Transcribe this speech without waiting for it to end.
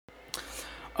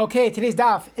Okay, today's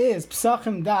daf is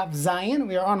Psachim Daf Zayin.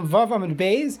 We are on Vav Amud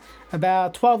Beis,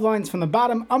 about 12 lines from the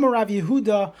bottom. Amar Rav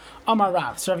Yehuda, Amar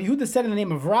Rav. So Rav Yehuda said in the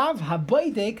name of Rav,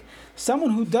 Habaydek,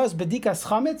 someone who does Bedikas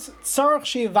Chametz, Tzarach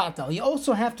Shevatal. You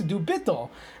also have to do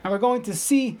Bittul. And we're going to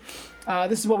see,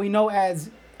 this is what we know as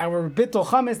our Bittul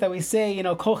Chametz that we say,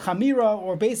 Kol Chamira,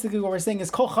 or basically what we're saying is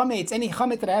Kol Chametz, any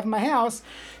Chametz that I have in my house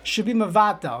should be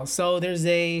Mavatal. So there's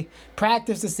a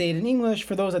practice to say it in English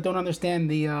for those that don't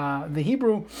understand the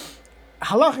Hebrew.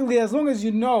 Halachically, as long as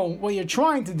you know what you're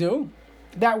trying to do,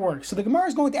 that works. So the Gemara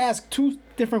is going to ask two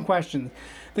different questions.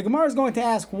 The Gemara is going to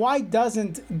ask, why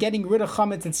doesn't getting rid of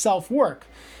Chametz itself work?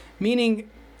 Meaning,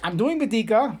 I'm doing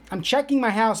Bedika, I'm checking my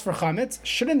house for Chametz,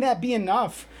 shouldn't that be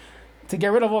enough to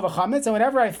get rid of all the chametz? And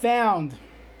whatever I found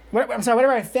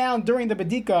during the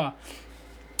bedika,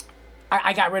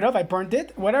 I got rid of, I burnt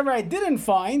it. Whatever I didn't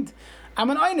find, I'm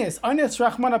an Einis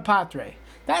Rachmana Patre.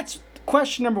 That's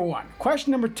question number one.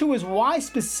 Question number two is, why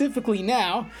specifically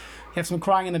now, you have some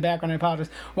crying in the background, I apologize,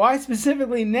 why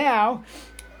specifically now,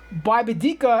 by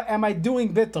bedika, am I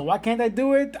doing bittul? Why can't I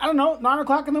do it, 9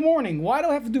 o'clock in the morning? Why do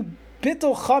I have to do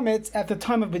bittul chametz at the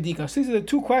time of bedika? So these are the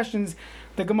two questions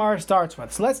the Gemara starts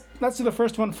with. So let's do the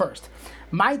first one first.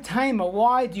 My time,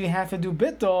 why do you have to do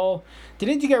bittul?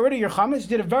 Didn't you get rid of your chametz? You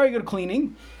did a very good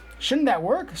cleaning. Shouldn't that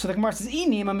work? So the Gemara says,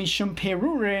 Inim mishum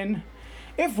perurin.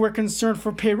 If we're concerned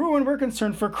for peruin, we're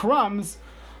concerned for crumbs.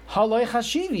 Haloi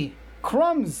chashivi.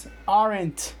 Crumbs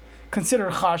aren't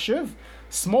considered chashiv.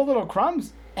 Small little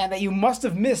crumbs, and that you must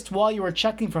have missed while you were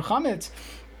checking for chametz,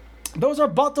 those are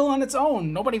batal on its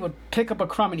own. Nobody would pick up a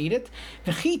crumb and eat it.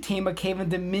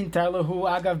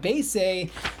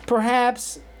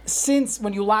 Perhaps since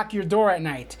when you lock your door at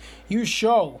night, you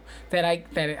show that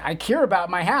I care about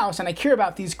my house and I care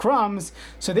about these crumbs,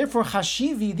 so therefore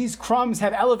chashivi, these crumbs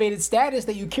have elevated status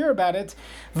that you care about it.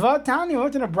 V'tani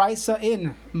wrote in a brisa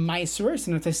in Maisers,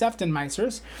 in a Tosefta in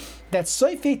Maisers, that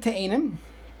soifei te'enim,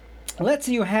 let's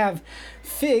say you have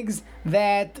figs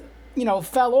that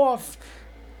fell off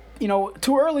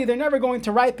too early, they're never going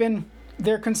to ripen,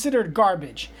 they're considered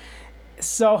garbage.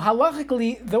 So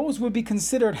halachically, those would be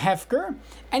considered hefker.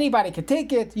 Anybody could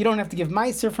take it, you don't have to give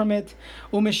meiser from it.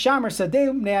 Umishamer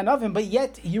sadeh ne'anavim, but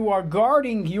yet you are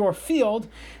guarding your field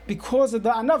because of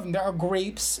the anavim. There are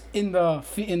grapes in the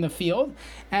field,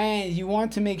 and you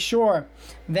want to make sure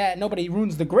that nobody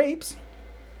ruins the grapes.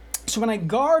 So when I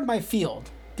guard my field,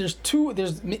 there's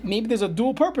a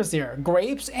dual purpose here,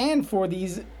 grapes and for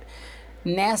these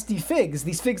nasty figs,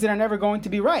 these figs that are never going to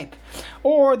be ripe.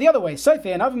 Or the other way,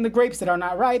 the grapes that are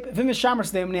not ripe,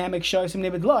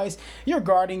 you're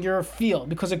guarding your field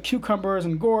because of cucumbers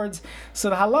and gourds.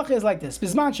 So the halacha is like this. If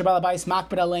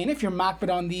you're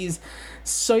makbid on these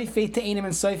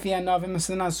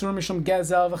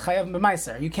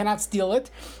you cannot steal it,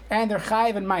 and they're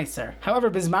chayiv and meiser. However,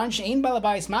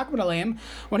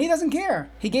 when he doesn't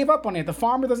care, he gave up on it, the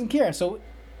farmer doesn't care, so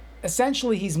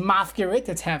essentially he's mafkir it,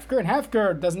 it's hefker, and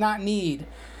hefker does not need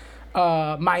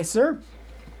meiser,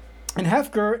 and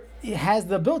hefker has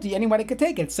the ability, anybody could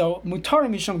take it. So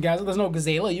mutarim mishum gazel, there's no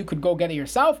gazela, you could go get it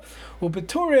yourself.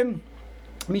 Ubeturim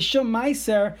mishum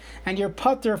meiser, and you're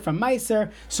putter from meiser.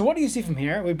 So what do you see from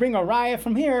here? We bring a raya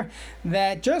from here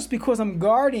that just because I'm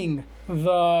guarding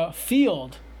the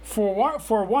field for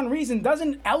one reason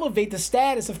doesn't elevate the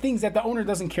status of things that the owner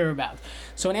doesn't care about.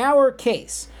 So in our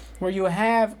case, where you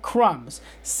have crumbs,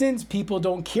 since people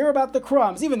don't care about the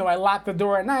crumbs, even though I lock the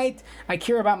door at night, I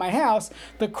care about my house,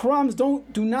 the crumbs do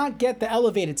not get the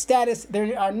elevated status.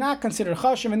 They are not considered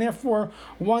chashiv, and therefore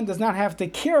one does not have to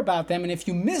care about them. And if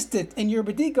you missed it in your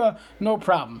bedika, no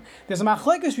problem. There's a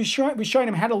machlekes we showing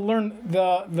him how to learn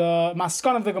the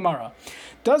maskan of the Gemara.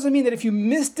 Doesn't mean that if you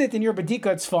missed it in your bedika,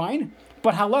 it's fine,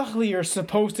 but halachically you're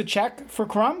supposed to check for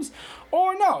crumbs,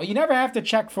 or no, you never have to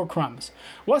check for crumbs.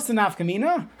 What's the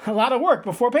nafkamina? A lot of work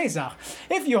before Pesach.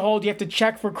 If you hold, you have to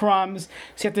check for crumbs,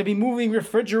 so you have to be moving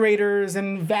refrigerators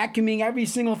and vacuuming every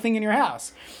single thing in your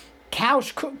house.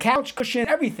 Couch, cushion,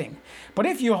 everything. But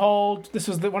if you hold, this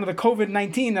was one of the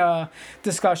COVID-19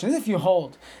 discussions, if you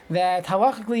hold that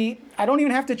halachically I don't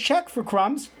even have to check for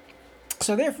crumbs,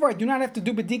 so therefore I do not have to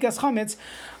do bedikas chametz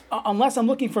unless I'm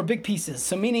looking for big pieces.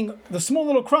 So meaning the small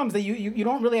little crumbs that you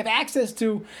don't really have access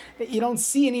to, you don't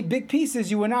see any big pieces,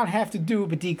 you would not have to do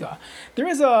bedika. There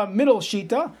is a middle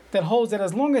shita that holds that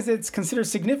as long as it's considered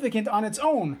significant on its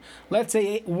own, let's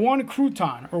say one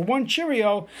crouton or one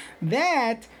Cheerio,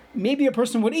 that maybe a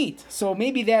person would eat. So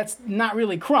maybe that's not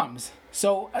really crumbs.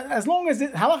 So as long as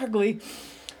it halachically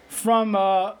from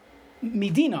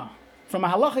Medina, from a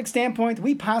halachic standpoint,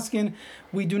 we paskin,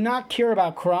 we do not care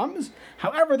about crumbs.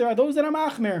 However, there are those that are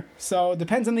machmir. So it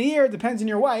depends on the year, it depends on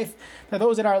your wife. There are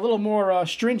those that are a little more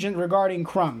stringent regarding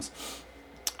crumbs.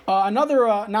 Another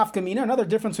nafkamina, another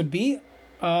difference would be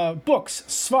books,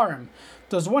 svarim.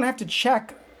 Does one have to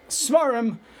check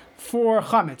svarim for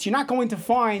chametz? You're not going to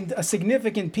find a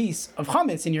significant piece of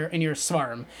chametz in your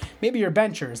svarim. Maybe your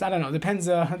benchers. I don't know. Depends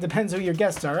who your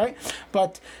guests are, right?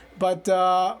 But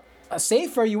a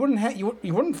sefer you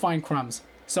wouldn't find crumbs.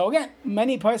 So again,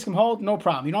 many poskim hold no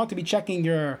problem. You don't have to be checking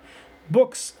your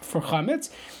books for chametz.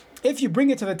 If you bring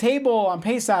it to the table on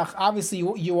Pesach, obviously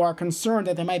you are concerned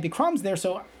that there might be crumbs there.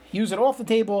 So use it off the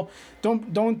table.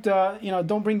 Don't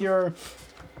bring your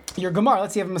Gemara.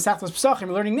 Let's say you have a Masechtas Pesachim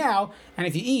you're learning now, and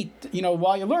if you eat,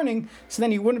 while you're learning, so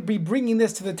then you wouldn't be bringing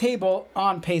this to the table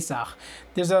on Pesach.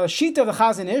 There's a shita of the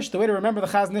Chazon Ish. The way to remember the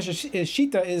Chazon Ish is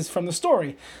shita is from the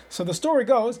story. So the story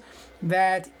goes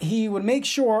that he would make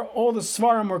sure all the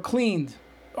svarim were cleaned.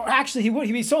 Or actually,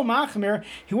 he'd be so machmir,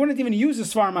 he wouldn't even use the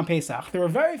svarim on Pesach. There were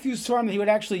very few svarim that he would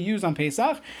actually use on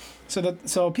Pesach.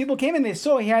 So people came in, they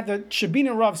saw he had the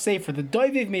Shabina Rav Sefer, the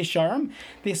Doiviv Meisharim.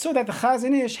 They saw that the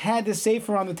Chazon Ish had the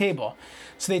Sefer on the table.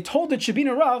 So they told the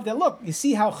Shabina Rav that, look, you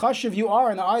see how chashuv you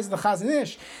are in the eyes of the Chazon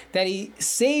Ish, that he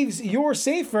saves your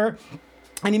Sefer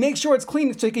and he makes sure it's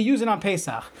clean so he can use it on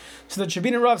Pesach. So the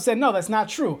Shabina Rav said, no, that's not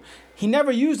true. He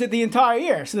never used it the entire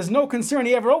year, so there's no concern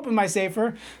he ever opened my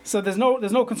sefer. So there's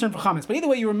no concern for chametz. But either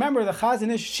way, you remember the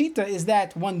Chazon Ish shita is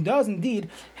that one does indeed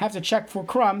have to check for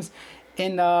crumbs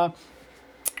in the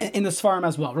svarim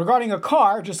as well. Regarding a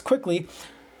car, just quickly,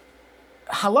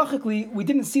 halachically we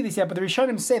didn't see this yet, but the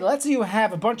Rishonim say, let's say you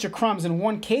have a bunch of crumbs in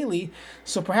one keli,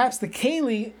 so perhaps the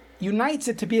keli unites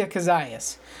it to be a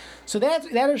kazayas. So that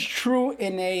is true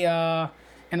in a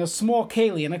small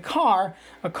keli. In a car,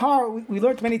 we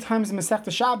learned many times in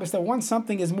Masechta Shabbos that once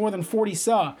something is more than 40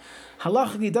 sa,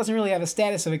 halachically it doesn't really have a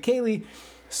status of a keli.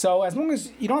 So as long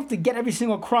as you don't have to get every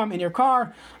single crumb in your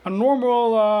car, a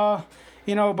normal,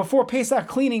 before Pesach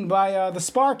cleaning by the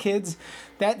Spar kids,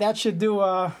 that should do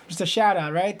just a shout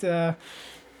out, right?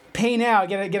 Pay now,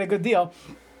 get a good deal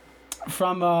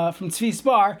from Tzvi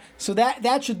Spar. So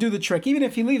that should do the trick. Even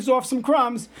if he leaves off some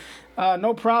crumbs,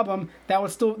 no problem. That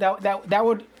would still that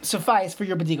would suffice for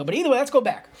your bedika. But either way, let's go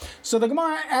back. So the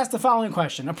Gemara asked the following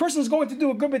question: a person is going to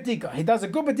do a good bedika. He does a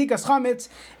good bedika's chametz,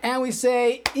 and we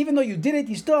say, even though you did it,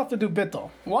 you still have to do bittul.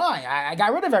 Why? I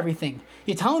got rid of everything.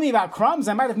 You're telling me about crumbs?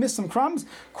 I might have missed some crumbs.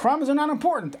 Crumbs are not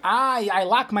important. I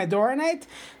lock my door at night.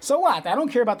 So what? I don't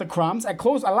care about the crumbs. I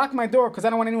lock my door because I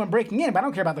don't want anyone breaking in, but I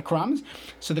don't care about the crumbs.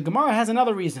 So the Gemara has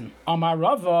another reason. Amar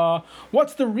Rava,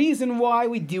 what's the reason why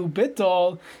we do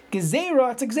bittul?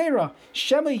 Gezerah, it's a gezerah.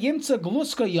 Shema yimtza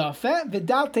gluska yafe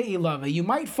v'dalte ilave. You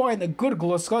might find a good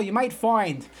gluska. You might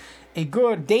find a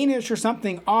good Danish or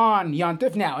something on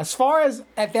Yontif. Now, as far as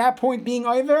at that point being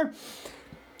over,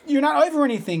 you're not over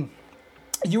anything.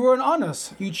 You were an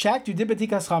anus. You checked, you did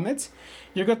betikas chametz,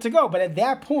 you're good to go. But at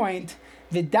that point,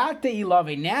 v'dalte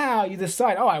ilave. Now you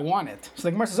decide, I want it. So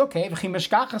the Gemara says, okay, v'chim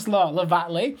meshkachas la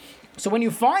levatle. So when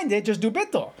you find it, just do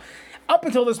bittul. Up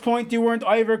until this point, you weren't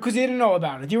over because you didn't know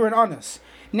about it. You were an anus.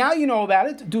 Now you know about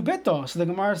it, do bittul. So the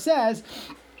Gemara says,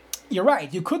 you're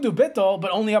right, you could do bittul, but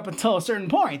only up until a certain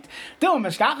point.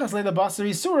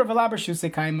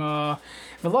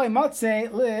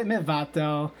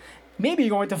 Maybe you're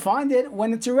going to find it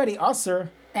when it's already usr,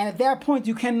 and at that point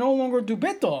you can no longer do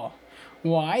bittul.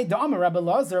 Why? The Amar Rabbi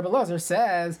Lazar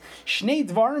says, Shnei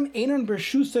dvarim einon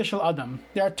b'rshusa shel adam.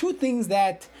 There are two things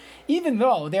that, even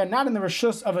though they are not in the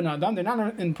reshus of an adam, they're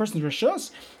not in a person's reshus,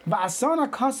 va'asana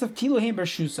kasav tiluhem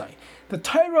b'rshusai. The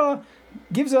Torah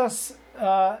gives us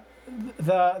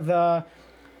the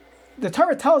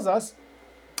Torah tells us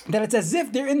that it's as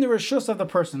if they're in the reshus of the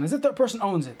person, as if the person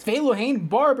owns it. Ve'elohein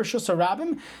bar b'reshus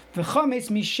harabim v'chametz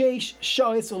misheish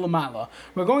sha'is ulamala.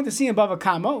 We're going to see in Bava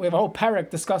Kama, we have a whole parak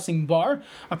discussing bar.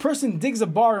 A person digs a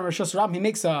bar in reshus harabim, he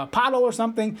makes a pothole or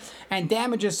something and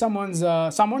damages someone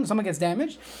gets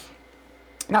damaged.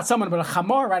 Not someone, but a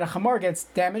chamar, right? A chamar gets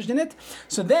damaged in it.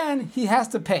 So then he has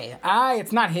to pay.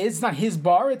 It's not his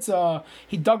bar.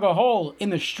 He dug a hole in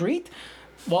the street.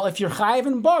 Well, if you're chayiv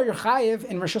in bar, you're chayiv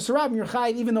in Reshus Harabim, you're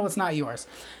chayiv even though it's not yours.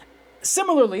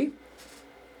 Similarly,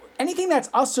 anything that's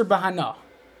asur b'hana,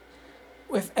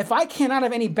 if I cannot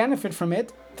have any benefit from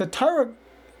it, the Torah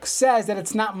says that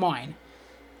it's not mine.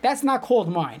 That's not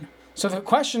called mine. So the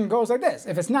question goes like this: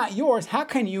 if it's not yours, how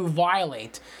can you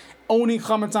violate owning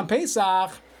chametz on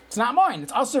Pesach It's not mine.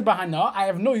 It's asur bahana. I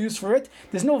have no use for it.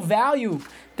 There's no value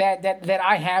that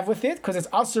I have with it because it's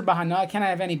asur bahana. I cannot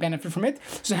have any benefit from it.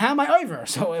 So how am I over?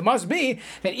 So it must be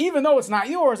that even though it's not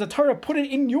yours, the Torah put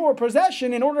it in your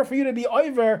possession in order for you to be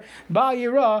over ba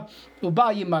yira uba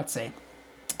yimatzeh.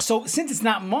 So since it's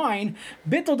not mine,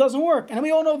 bittul doesn't work. And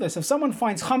we all know this. If someone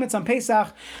finds chametz on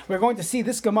Pesach, we're going to see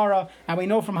this Gemara, and we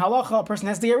know from halacha, a person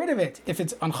has to get rid of it. If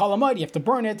it's on Chol Hamoed, you have to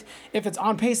burn it. If it's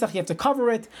on Pesach, you have to cover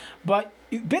it. But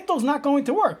bittul's not going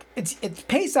to work. It's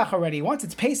Pesach already. Once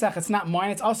it's Pesach, it's not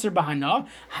mine. It's asur bahana.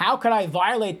 How could I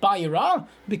violate Ba'ira?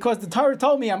 Because the Torah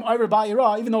told me I'm over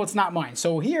Ba'ira, even though it's not mine.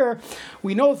 So here,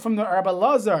 we know from the Rabbi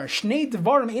Lazar, Shnei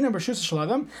Devarim Einam B'Rshus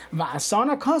Shladam,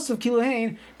 Va'asana Kasav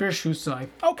Kiluhein B'Rshusai.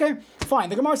 Okay, fine.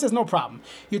 The Gemara says no problem.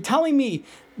 You're telling me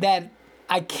that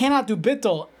I cannot do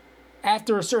bittul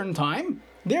after a certain time.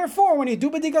 Therefore, when you do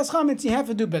bedikas chametz, you have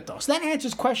to do bittul. So that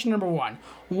answers question number one: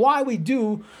 why we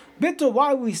do bittul?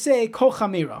 Why we say kol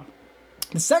chamira?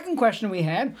 The second question we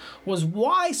had was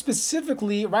why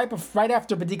specifically right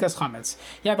after bedikas chametz?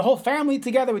 You have the whole family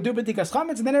together. We do bedikas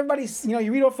chametz, and then everybody's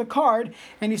you read off the card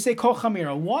and you say kol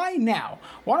chamira. Why now?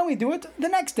 Why don't we do it the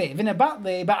next day?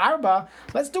 V'nebatle ba'arba.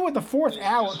 Let's do it the fourth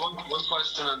hour. Just one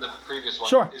question on the previous one.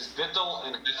 Sure. Is bittul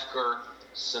and ifker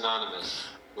synonymous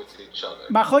with each other?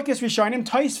 Machlokes Rishonim,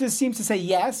 Tosfos seems to say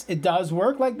yes, it does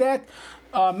work like that.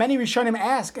 Many Rishonim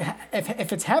ask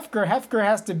if it's hefker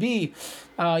has to be,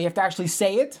 you have to actually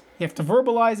say it, you have to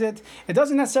verbalize it. It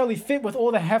doesn't necessarily fit with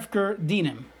all the hefker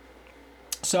dinim.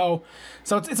 So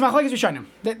it's Machlokes Rishonim.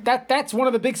 That's one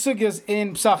of the big sugyas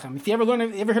in Pesachim. If you ever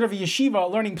heard of a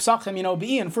yeshiva learning Pesachim,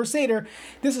 Be'in for Seder,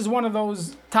 this is one of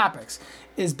those topics.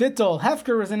 Is bittul hefker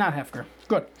or is it not hefker?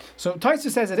 Good. So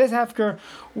Tosfos says it is hefker.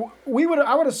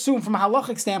 I would assume from a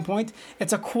halachic standpoint,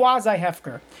 it's a quasi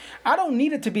hefker. I don't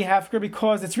need it to be hefker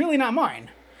because it's really not mine.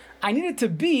 I need it to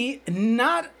be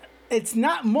it's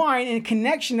not mine in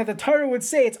connection that the Torah would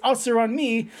say it's asur on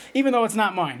me, even though it's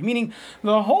not mine. Meaning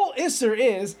the whole isur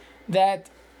is that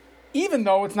even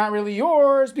though it's not really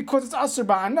yours, because it's asur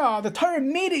ba'ana, the Torah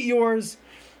made it yours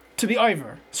to be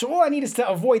over. So all I need is to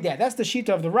avoid that. That's the shita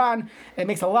of the Ran. It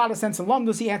makes a lot of sense in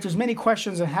Lamdus. He answers many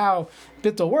questions of how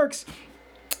bittul works.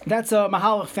 That's a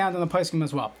mahalach found in the Poskim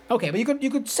as well. Okay, but you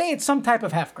could say it's some type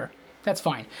of hefker. That's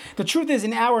fine. The truth is,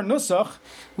 in our nusach,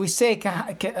 we say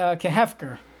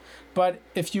kehefker. But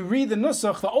if you read the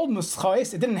nusach, the old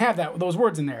nusach, it didn't have those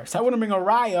words in there. So I wouldn't bring a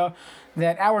raya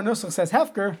that our nusach says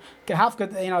hefker, the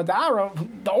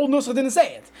old nusach didn't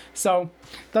say it. So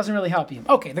it doesn't really help you.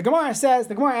 Okay, the Gemara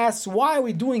asks, why are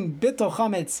we doing bittul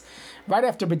chametz right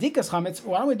after bedikas chametz?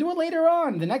 Why don't we do it later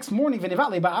on, the next morning?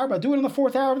 V'nivatle ba'arba, do it in the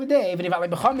fourth hour of the day. V'nivatle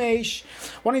b'chamesh,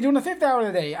 why don't you do it in the fifth hour of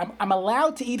the day? I'm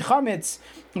allowed to eat chametz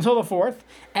until the fourth,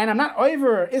 and I'm not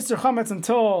over isser chametz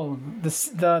until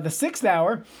the sixth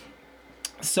hour.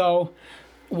 So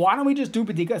why don't we just do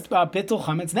bittul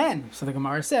chametz then? So the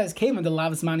Gemara says, "Came the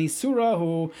lav zman isura,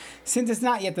 who since it's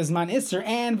not yet the zman iser,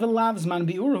 and the lav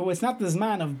zman biur, who it's not the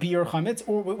zman of biur chametz,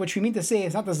 or which we mean to say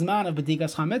it's not the zman of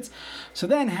bedikas chametz. So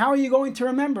then, how are you going to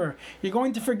remember? You're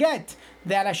going to forget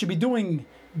that I should be doing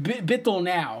bittul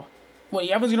now. Well,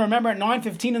 everyone's going to remember at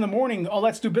 9:15 in the morning, oh,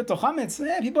 let's do bittul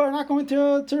chametz. People are not going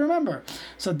to remember.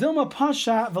 So Dilma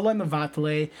Pasha v'loy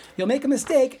mevatle, you'll make a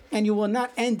mistake and you will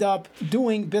not end up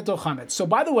doing bittul chametz. So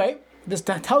by the way, this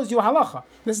tells you a halacha.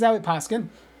 This is how we paskin.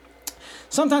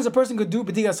 Sometimes a person could do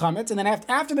bedikas chametz, and then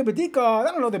after the bedika,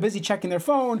 I don't know, they're busy checking their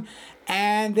phone,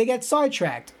 and they get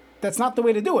sidetracked. That's not the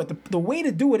way to do it. The way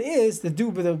to do it is to do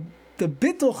the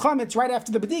bittul chametz right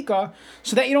after the bedika,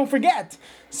 so that you don't forget.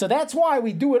 So that's why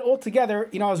we do it all together,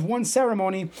 as one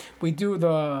ceremony. We do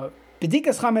the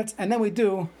bedikas chametz, and then we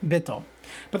do bittul.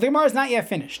 But the Gemara is not yet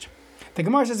finished. The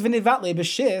Gemara says, "V'nivatle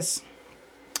b'shis."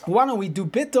 Why don't we do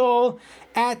bittul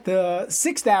at the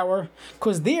sixth hour?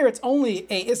 Because there it's only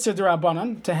a isser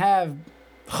d'Rabbanan to have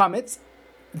chametz.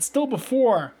 It's still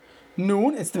before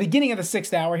noon. It's the beginning of the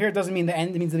sixth hour. Here it doesn't mean the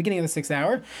end. It means the beginning of the sixth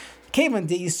hour. Kavan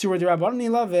de Yisur d'Rabbanan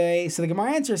ilave. So the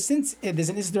Gemara answers, since there's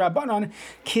an Isur d'Rabbanan,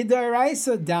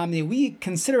 Kidaraisa damne, we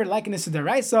consider it like an Isur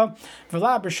d'Raisa.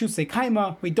 V'la b'rshusei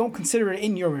kaima, we don't consider it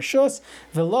in your reshus.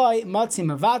 V'loi matzi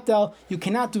mavatel, you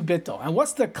cannot do bittul. And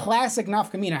what's the classic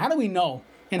nafkamina? How do we know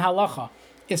in halacha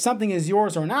if something is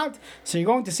yours or not? So you're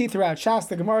going to see throughout Shas,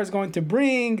 the Gemara is going to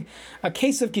bring a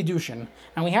case of Kiddushin.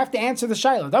 And we have to answer the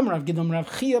Shaila. Damarav Gidom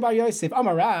Rav Chia Bar Yosef,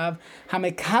 Amarav,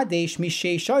 Hamekadesh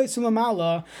Mishei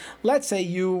Shoyisulamala. Let's say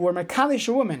you were Mekadesh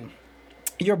a woman,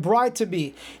 your bride to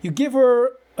be. You give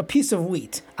her a piece of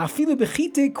wheat. Afilu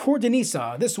bechite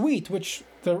kordenisa. This wheat, which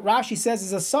the Rashi says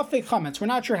is a suffix chametz. We're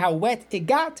not sure how wet it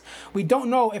got. We don't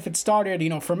know if it started,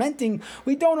 fermenting.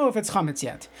 We don't know if it's chametz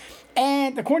yet.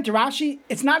 And according to Rashi,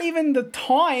 it's not even the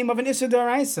time of an Issur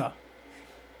D'Oraisa.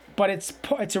 But it's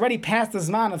already past the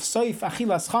zman of soif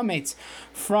achilas chametz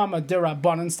from a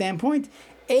D'Rabbanan standpoint.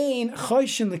 Ein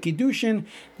choshin l'kedushin.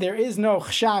 There is no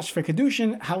chashash for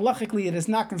kedushin. Halachically, it is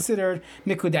not considered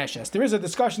mikudeshes. There is a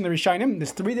discussion in the Rishonim.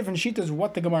 There's 3 different shitas of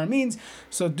what the Gemara means.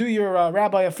 So do your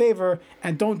rabbi a favor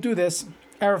and don't do this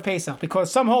Erev Pesach,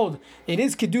 because some hold it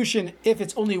is kedushin if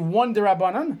it's only 1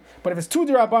 D'Rabbanan, but if it's 2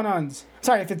 D'Rabbanans,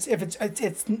 sorry, the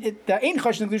ein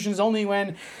choshin kedushin is only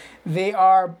when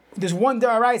there's 1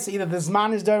 D'Oraisa, either the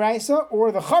Zman is D'Oraisa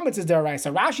or the Chametz is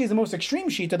D'Oraisa. Rashi is the most extreme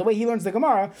sheet. The way he learns the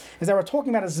Gemara is that we're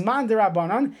talking about a Zman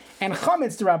D'Rabbanan and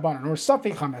Chametz D'Rabbanan, or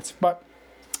Safek Chametz. But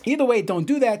either way, don't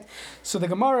do that. So the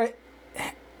Gemara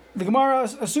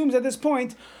assumes at this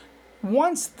point,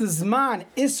 once the Zman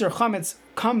Issur Chametz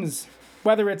comes,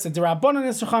 whether it's a D'Rabbanan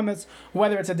Issur Chametz,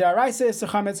 whether it's a D'Oraisa Issur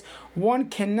Chametz, one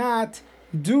cannot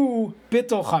do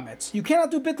bittul chametz. You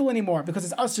cannot do bittul anymore because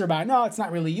it's asur by no, it's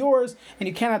not really yours, and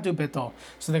you cannot do bittul.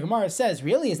 So the Gemara says,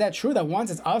 really, is that true that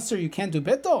once it's asur you can't do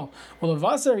bittul? Well, if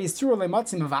asur is true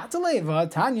lematzim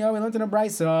avatale, Tanya, we learned in a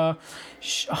brayso,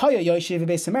 haya yoshev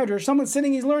beis hamedrash. Someone's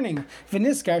sitting, he's learning.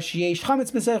 V'niskar sheyesh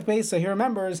chametz b'seich beisa. He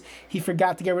remembers he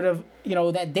forgot to get rid of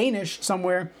that Danish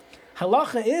somewhere.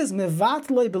 Halacha is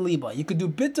mevatlei beliba. You could do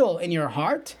bittul in your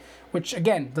heart, which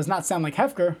again does not sound like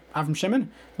hefker. Avram Shimon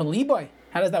beliboy.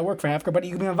 How does that work for hefker? But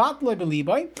you can be mevatlei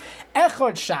beliboy.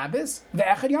 Echad Shabbos,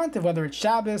 ve'echad Yantif. Whether it's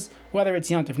Shabbos, whether it's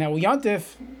Yantif. Now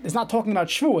Yantif is not talking about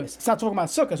Shavuos. It's not talking about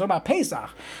Sukkot. It's talking about Pesach.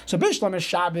 So Bishlam is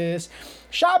Shabbos.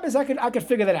 Shabbos, I could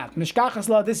figure that out. Mishkachas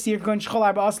la this year going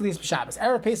Shcholai ba'asli is Shabbos.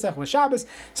 Erev Pesach was Shabbos.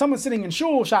 Someone sitting in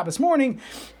shul Shabbos morning.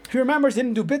 He remembers he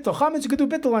didn't do bittul chametz. You could do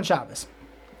bittul on Shabbos.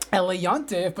 Ela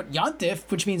Yantif, but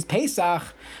Yantif, which means Pesach,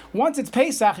 once it's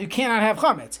Pesach, you cannot have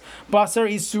chametz.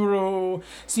 Basar Isuru.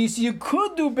 So you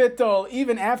could do bittul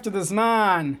even after the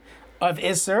Zman of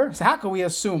Isser. So how can we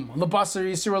assume? Lebasar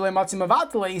Isur le'matzim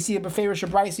avatale. You see a beferish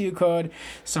brayso you could.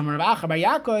 Somewhere of Acha bar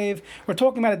Yaakov. We're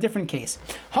talking about a different case.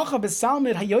 Hacha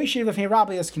b'salmid hayoshev lefnei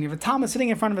Rabbi Yaskini. If a Talmud sitting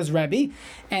in front of his Rebbe,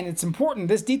 and it's important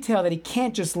this detail that he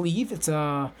can't just leave. It's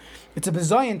a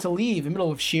bizayon to leave in the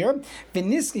middle of shir.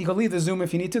 You can leave the Zoom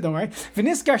if you need to. Don't worry.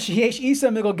 V'niskar sheyesh isa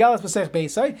migol galas b'seich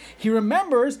beisai. He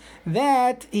remembers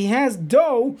that he has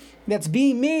dough that's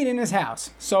being made in his house.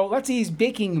 So let's say he's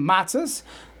baking matzahs.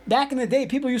 Back in the day,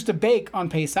 people used to bake on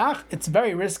Pesach. It's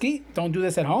very risky. Don't do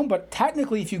this at home. But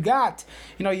technically, if you got,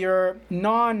 your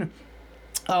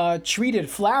treated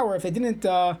flour, if they didn't,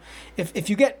 if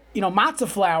you get, matzah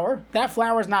flour, that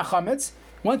flour is not chametz.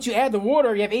 Once you add the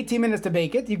water, you have 18 minutes to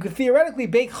bake it. You could theoretically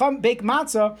bake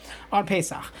matzah on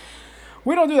Pesach.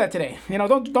 We don't do that today.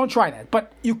 Don't try that.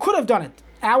 But you could have done it.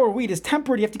 Our wheat is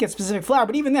tempered. You have to get specific flour.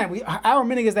 But even then, our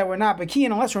minig is that we're not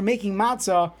bakiyin unless we're making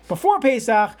matzah before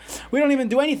Pesach. We don't even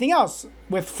do anything else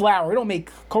with flour. We don't make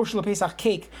kosher Pesach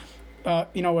cake,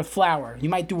 with flour. You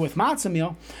might do with matzah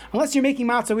meal. Unless you're making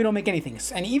matzah, we don't make anything.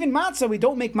 And even matzah, we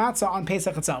don't make matzah on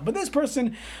Pesach itself. But this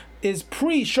person is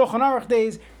pre-Shulchan Aruch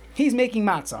days. He's making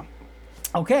matzah.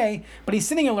 Okay, but he's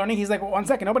sitting and learning. He's like, 1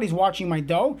 second, nobody's watching my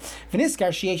dough. So at this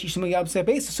point,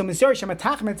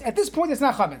 it's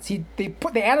not chametz.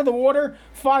 They added the water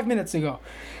 5 minutes ago.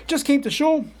 Just came to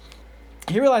shul.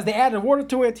 He realized they added water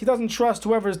to it. He doesn't trust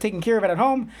whoever is taking care of it at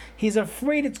home. He's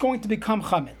afraid it's going to become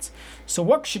chametz. So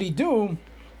what should he do?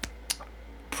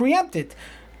 Preempt it.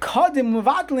 Say I'm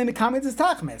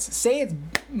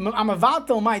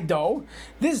avatel my dough.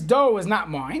 This dough is not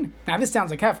mine. Now this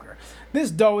sounds like hefker. This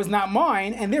dough is not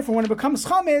mine, and therefore when it becomes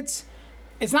chametz,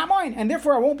 it's not mine, and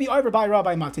therefore I won't be over by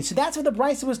Rabbi Mati. So that's what the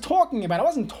brayso was talking about. I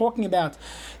wasn't talking about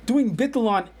doing bittul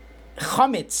on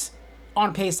chametz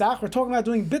on Pesach. We're talking about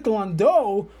doing bittul on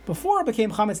dough before it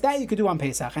became chametz. That you could do on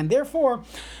Pesach, and therefore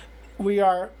we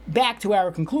are back to our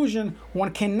conclusion.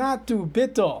 One cannot do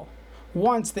bittul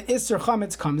once the Isser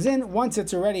Chametz comes in. Once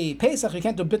it's already Pesach, you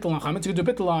can't do bittul on Chametz. You can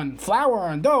do bittul on flour or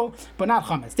on dough, but not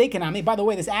Chametz. Dekanami. By the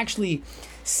way, this actually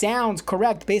sounds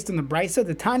correct based on the brayso.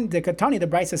 The Katani, the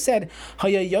brayso said,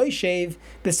 Haya Yoshev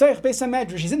b'soich beis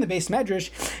hamedrash. He's in the beis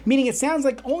medrash, meaning it sounds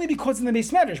like only because it's in the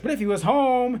beis medrash. But if he was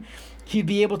home, he'd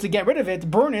be able to get rid of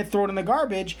it, burn it, throw it in the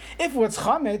garbage. If it was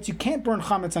chametz, you can't burn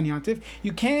chametz on Yantif.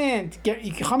 You can't get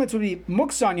chametz would be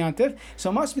muksa on Yantif. So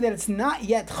it must be that it's not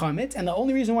yet chametz, and the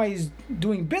only reason why he's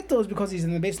doing bittul is because he's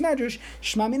in the beis medrash.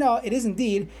 Shma mina, it is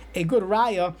indeed a good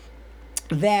raya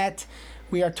that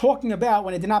we are talking about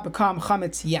when it did not become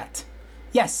chametz yet.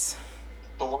 Yes.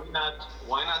 But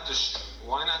why not just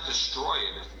why not destroy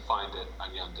it if you find it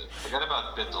on Yom Tov? Forget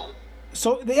about bittul.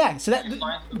 So that You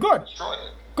find it, good. destroy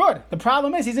it. Good. The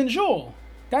problem is he's in Shul.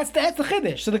 That's the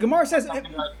chiddush. So the Gemara says.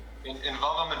 In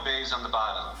Vavam and Bays on the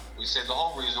bottom, we say the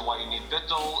whole reason why you need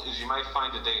bittul is you might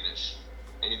find a Danish,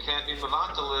 and you can't be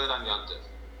mevantal it on Yom Tov.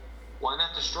 Why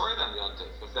not destroy it on Yom Tov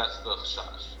if that's the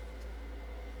chashash?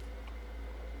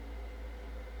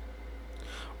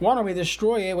 Why don't we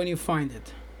destroy it when you find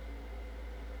it?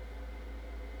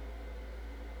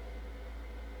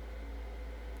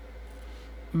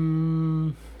 Let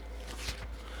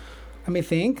me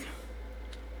think.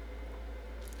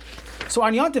 So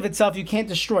on Yom Tov itself, you can't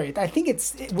destroy it. I think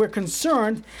we're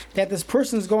concerned that this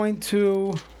person is going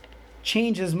to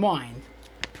change his mind.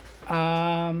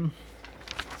 One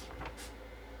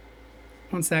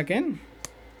second.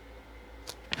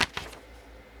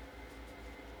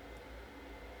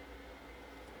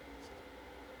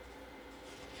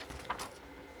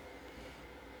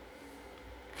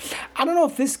 I don't know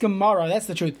if this Gemara, that's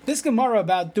the truth. This Gemara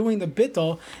about doing the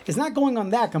bittul is not going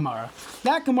on that Gemara.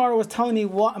 That Gemara was telling me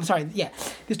what, I'm sorry, yeah.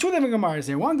 There's two different Gemaras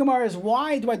there. One Gemara is,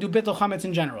 why do I do bittul chametz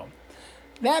in general?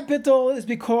 That bittul is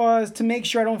because to make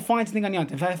sure I don't find something on Yom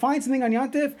Tov. If I find something on Yom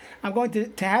Tov, I'm going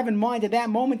to have in mind at that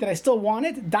moment that I still want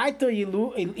it, daito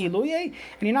iluye,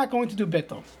 and you're not going to do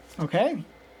bittul. Okay?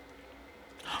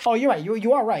 Oh, you're right.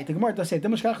 You are right. The Gemara does say, you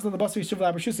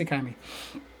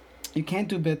can't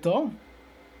do bittul.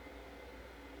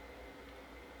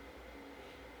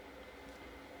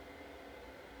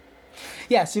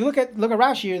 Yeah, so you look at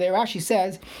Rashi here. There, Rashi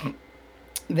says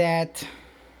that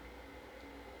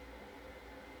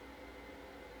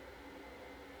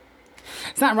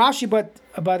it's not Rashi, but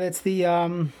it's the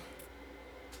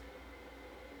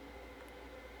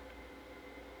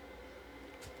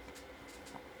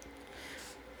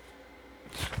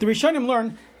the Rishonim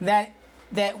learn that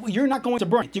you're not going to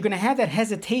burn it. You're going to have that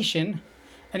hesitation,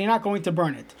 and you're not going to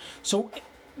burn it. So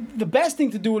the best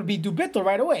thing to do would be do bittul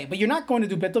right away, but you're not going to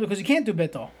do bittul because you can't do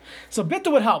bittul. So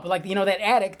bittul would help. Like, that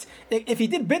addict, if he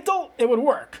did bittul, it would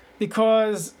work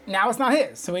because now it's not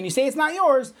his. So when you say it's not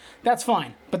yours, that's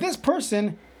fine. But this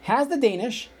person has the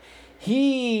Danish.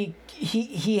 He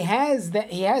has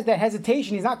that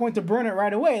hesitation. He's not going to burn it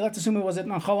right away. Let's assume it was on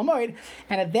Chol Hamoed,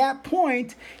 and at that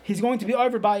point he's going to be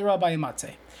over by Rabbi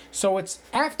Matzeh. So it's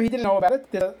after he didn't know about it.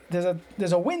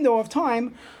 There's a window of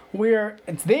time where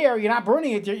it's there, you're not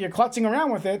burning it, you're klutzing around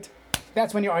with it.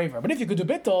 That's when you're over. But if you could do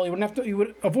bittul, you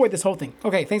would avoid this whole thing.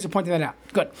 Okay, thanks for pointing that out.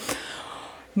 Good.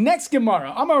 Next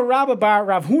Gemara. Amar Rabba bar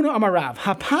Rav Huna Amar Rav.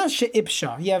 Hapasha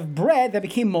ipsha. You have bread that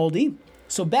became moldy.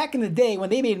 So back in the day when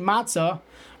they made matzah,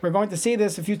 we're going to say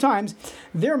this a few times,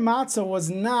 their matzah was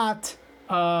not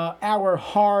our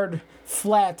hard,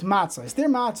 flat matzahs. Their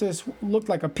matzahs looked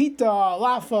like a pita,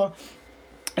 lafa.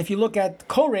 If you look at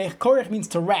korech means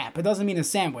to wrap. It doesn't mean a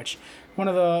sandwich. One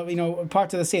of the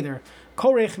parts of the seder.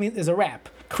 Korech is a wrap.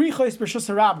 Krichos b'shus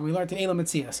harabim, we learned in Elam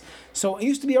Metzias. So it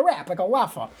used to be a wrap, like a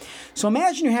lafa. So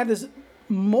imagine you have this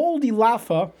moldy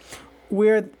lafa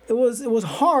where it was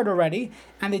hard already,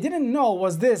 and they didn't know,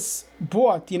 was this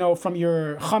bought from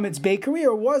your chametz bakery,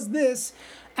 or was this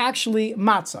actually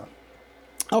matzah?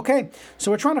 Okay,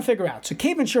 so we're trying to figure out. So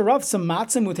Kevin Sharav some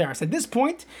matzah mutaris. At this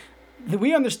point,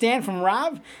 we understand from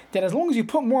Rav that as long as you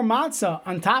put more matzah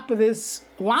on top of this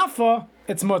lafa,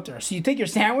 it's mutter. So you take your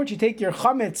sandwich, you take your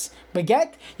chametz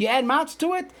baguette, you add matzah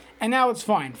to it, and now it's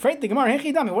fine. What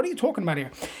are you talking about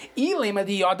here? You know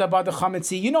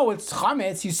it's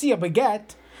chametz, you see a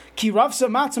baguette,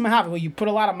 well, you put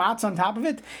a lot of matzah on top of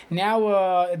it.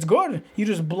 Now it's good. You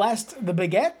just blessed the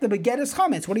baguette. The baguette is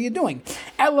chametz. What are you doing?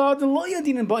 We don't know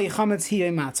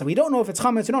if it's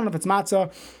chametz. We don't know if it's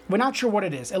matzah. We're not sure what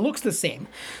it is. It looks the same.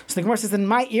 So the Gemara says, in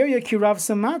my area, kirav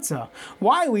some matzah.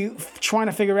 Why are we trying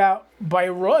to figure out by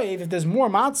roiv if there's more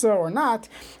matzah or not?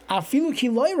 Afilu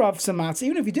kiloirav some matzah.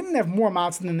 Even if you didn't have more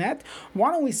matzah than that,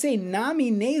 why don't we say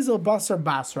nami nasal basar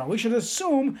basra? We should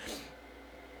assume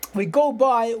we go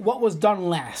by what was done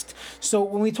last. So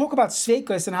when we talk about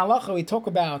sveikus and halacha, we talk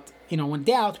about, in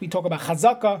doubt, we talk about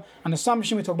chazaka, an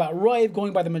assumption, we talk about roiv,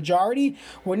 going by the majority.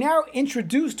 We're now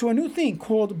introduced to a new thing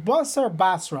called basar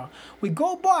basra. We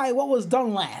go by what was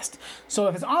done last. So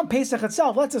if it's on Pesach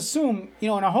itself, let's assume, in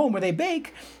a home where they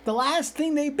bake, the last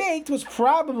thing they baked was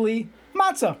probably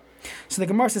matzah. So the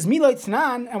Gemara says, Milay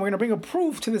Tanan, and we're going to bring a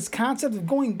proof to this concept of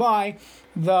going by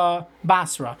the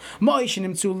Basra.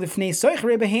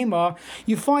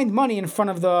 You find money in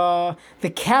front of the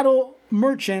cattle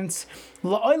merchants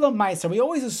la'olam ma'aser. We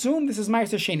always assume this is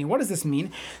ma'aser sheni. What does this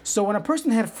mean? So when a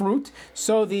person had fruit,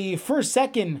 so the first,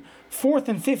 second, fourth,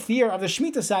 and fifth year of the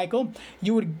Shemitah cycle,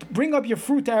 you would bring up your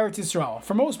fruit to Eretz Yisrael.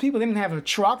 For most people, they didn't have a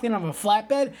truck, they didn't have a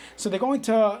flatbed, so they're going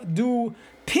to do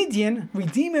pidyon,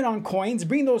 redeem it on coins,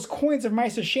 bring those coins of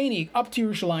Ma'aser Sheni up to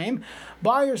Yerushalayim,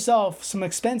 buy yourself some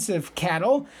expensive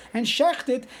cattle, and shecht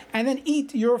it, and then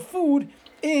eat your food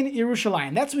in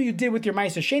Yerushalayim. That's what you did with your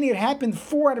Ma'aser Sheni. It happened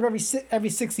 4 out of every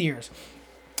 6 years.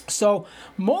 So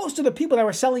most of the people that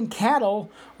were selling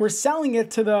cattle were selling it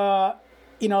to the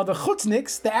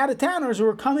chutzniks, the out-of-towners who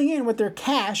were coming in with their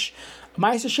cash,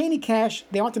 Ma'aser Sheni cash.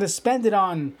 They wanted to spend it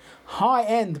on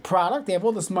high-end product. They have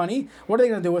all this money. What are they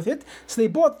going to do with it? So they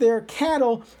bought their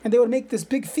cattle, and they would make this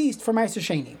big feast for Ma'aser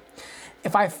Sheni.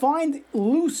 If I find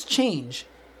loose change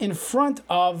in front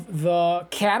of the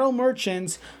cattle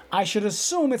merchants, I should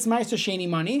assume it's Ma'aser Sheni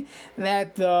money,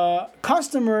 that the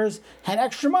customers had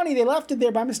extra money, they left it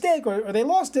there by mistake, or they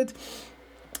lost it.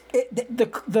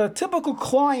 The typical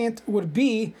client would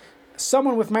be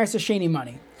someone with Ma'aser Sheni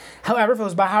money. However, if it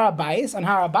was by Har HaBayis, on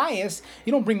Har HaBayis,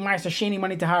 you don't bring Ma'aser Sheni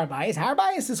money to Har HaBayis. Har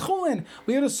HaBayis is chulin.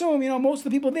 We would assume, most of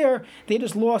the people there, they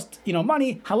just lost,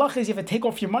 money. Halach is you have to take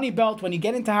off your money belt when you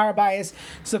get into Har HaBayis.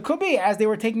 So it could be, as they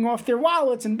were taking off their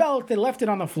wallets and belt, they left it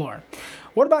on the floor.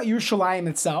 What about Yerushalayim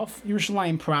itself?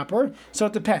 Yerushalayim proper? So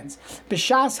it depends.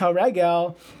 B'shas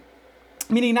haregel,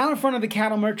 meaning not in front of the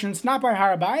cattle merchants, not by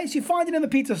Har HaBayis, you find it in the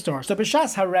pizza store. So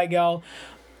b'shas haregel,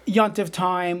 Yontif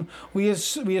time, we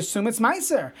assume it's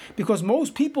Meiser, because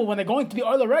most people, when they're going to the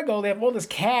Oil Regel, they have all this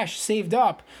cash saved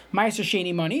up, Meiser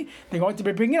Sheni money, they're going to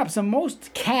be bringing it up. So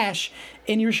most cash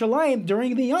in Yerushalayim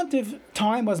during the Yontif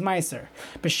time was Meiser.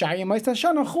 B'shayim Meiser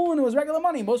Shana Chulin, it was regular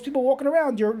money. Most people walking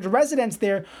around, your residents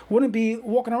there wouldn't be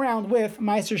walking around with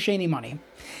Meiser Sheni money.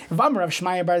 V'amar Rav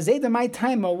Shmaya bar Zayda, my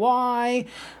time, why?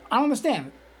 I don't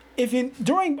understand. If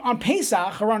on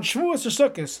Pesach or on Shavuos or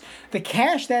Sukkot, the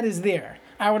cash that is there,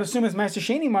 I would assume it's Ma'aser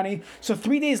Sheni money. So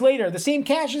 3 days later, the same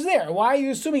cash is there. Why are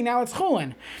you assuming now it's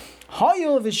chulin?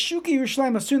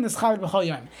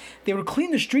 They would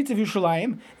clean the streets of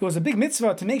Yerushalayim. It was a big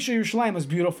mitzvah to make sure Yerushalayim was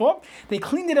beautiful. They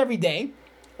cleaned it every day,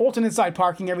 alternate side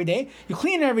parking every day. You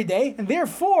clean it every day, and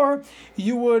therefore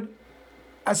you would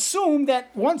assume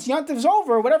that once Yontif's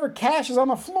over, whatever cash is on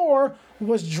the floor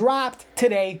was dropped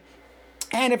today.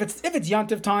 And if it's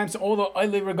Yontif time, so all the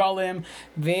Oile Regalim,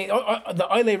 the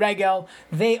Oile Regel,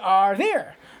 they are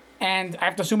there. And I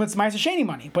have to assume it's Ma'aser Sheni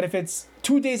money. But if it's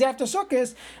 2 days after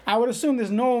Sukkot, I would assume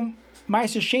there's no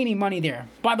Ma'aser Sheni money there.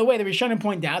 By the way, the Rishonim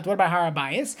point out, what about Har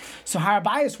HaBayis? So Har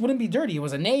HaBayis wouldn't be dirty. It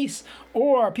was a nace,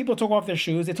 or people took off their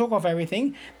shoes, they took off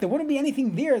everything. There wouldn't be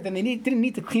anything there, then they didn't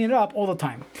need to clean it up all the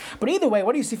time. But either way,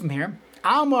 what do you see from here?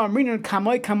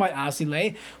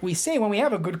 We say when we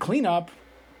have a good cleanup,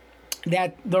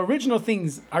 that the original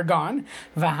things are gone.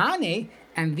 Vahane,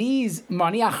 and these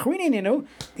money, achrininu,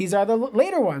 these are the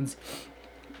later ones.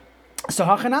 So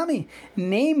hachanami,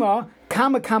 nema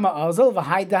kama azal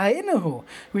v'haidahainahu.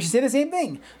 We should say the same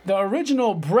thing. The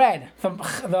original bread, the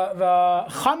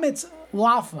chametz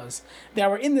lafas that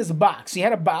were in this box. You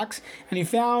had a box, and you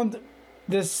found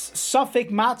this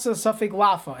suffix matzah, suffix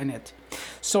lafa in it.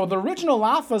 So the original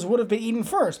lafas would have been eaten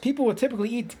first. People would typically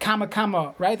eat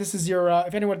kama, right? This is your,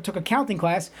 if anyone took accounting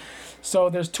class. So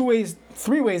there's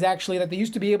 3 ways actually that they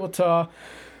used to be able to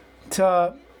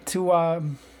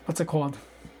what's it called?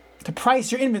 To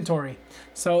price your inventory.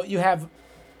 So you have,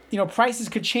 prices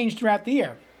could change throughout the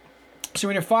year. So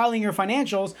when you're filing your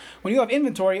financials, when you have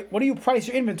inventory, what do you price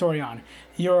your inventory on?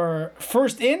 Your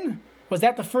first in? Was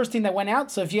that the first thing that went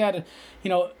out? So if you had,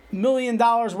 $1 million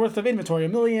worth of inventory,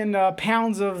 1 million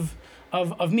pounds of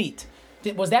meat,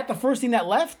 was that the first thing that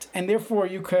left, and therefore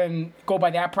you can go by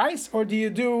that price? Or do you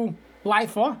do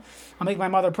LIFA? I'll make my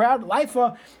mother proud.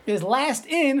 LIFA is last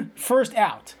in, first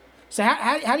out. So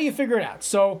how do you figure it out?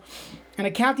 So in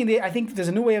accounting, I think there's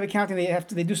a new way of accounting.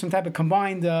 They do some type of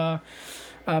combined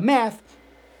math,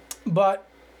 but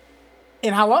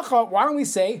in halacha, why don't we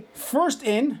say first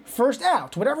in, first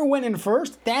out? Whatever went in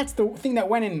first, that's the thing that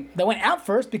went out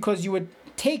first, because you would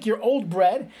take your old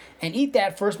bread and eat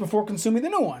that first before consuming the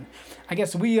new one. I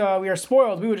guess we are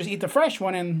spoiled. We would just eat the fresh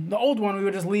one, and the old one we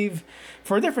would just leave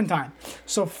for a different time.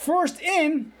 So first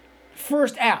in,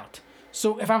 first out.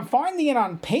 So if I'm finding it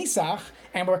on Pesach,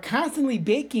 and we're constantly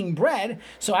baking bread,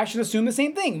 so I should assume the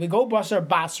same thing. We go basar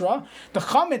basra, the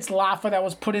chametz lafa that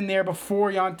was put in there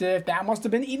before Yontif, that must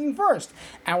have been eaten first.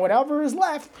 And whatever is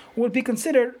left would be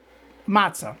considered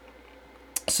matzah.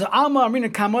 So Alma Amrina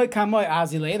Kamoy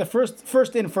Azile, the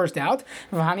first in, first out.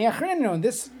 And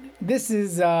this this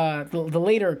is the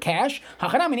later cash. The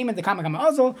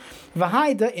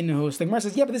Gemara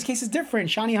says, yeah, but this case is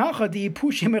different.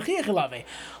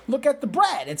 Look at the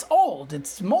bread. It's old.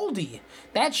 It's moldy.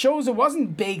 That shows it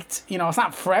wasn't baked. It's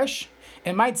not fresh.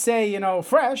 It might say,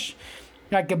 fresh,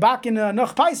 like gebacken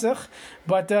noch Pesach,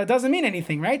 but doesn't mean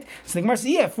anything, right? So the Gemara says,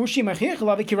 yeah, so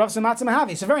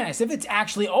very nice. If it's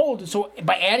actually old, so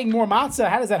by adding more matzah,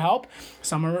 how does that help?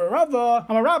 So we're not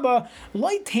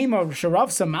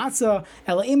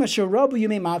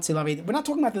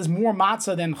talking about there's more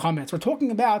matzah than chametz. We're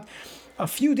talking about a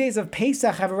few days of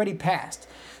Pesach have already passed.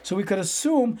 So we could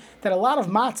assume that a lot of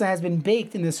matzah has been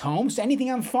baked in this home. So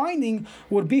anything I'm finding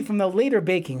would be from the later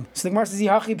baking. So the Gemara says,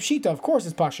 pshita, of course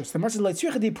it's pashas. The Gemara says,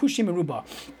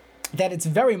 that it's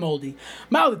very moldy.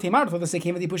 Since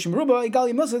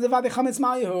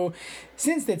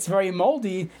it's very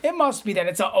moldy, it must be that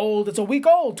it's a week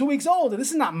old, 2 weeks old. This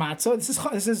is not matzah,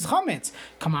 this is chametz.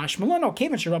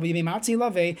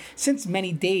 Since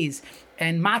many days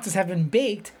and matzahs have been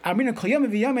baked,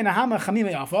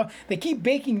 they keep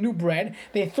baking new bread,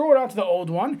 they throw it onto the old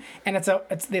one, and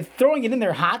they're throwing it in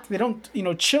there hot. They don't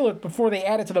chill it before they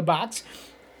add it to the box.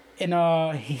 In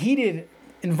a heated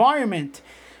environment,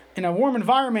 in a warm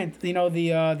environment,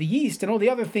 the yeast and all the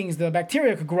other things, the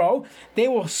bacteria could grow. They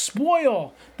will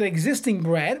spoil the existing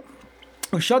bread.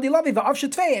 And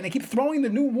they keep throwing the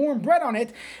new warm bread on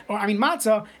it,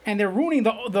 matzah, and they're ruining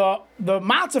the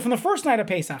matzah from the first night of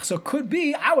Pesach. So it could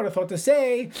be, I would have thought to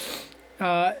say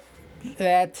that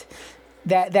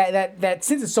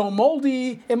since it's so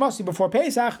moldy, it must be before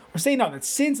Pesach. We're saying no, that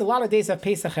since a lot of days of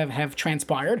Pesach have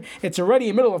transpired, it's already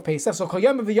in the middle of Pesach. So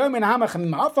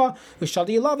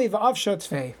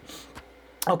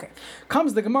okay,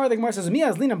 comes the Gemara says,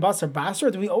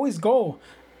 do we always go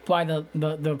by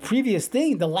the previous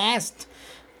thing, the last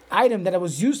item that it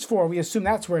was used for? We assume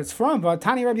that's where it's from. Let's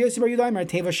say you have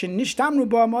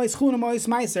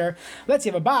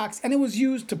a box and it was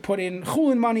used to put in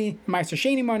chulin money, meiser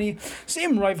sheni money. So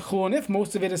if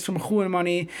most of it is from chulin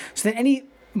money, so then any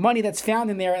money that's found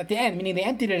in there at the end, meaning they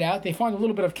emptied it out, they found a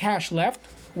little bit of cash left.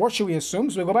 What should we assume?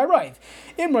 So we go by Rav.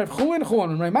 Chulin,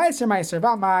 meiser,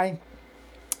 about my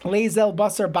lezel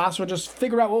basar basra. Just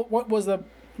figure out what was the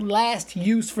last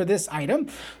use for this item.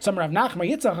 Some Rav Nachman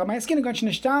Yitzchak, my skin gun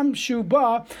shnishtam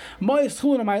shuba mois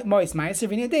chulun mois meiser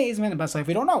v'nei days men basar.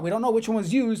 We don't know which one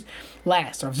was used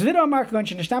last. Rav Zvida Mark gun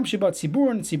shnishtam shuba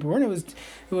tziburin.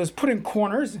 It was put in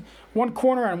corners, one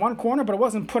corner and one corner, but it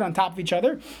wasn't put on top of each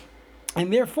other.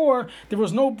 And therefore, there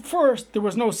was no first, there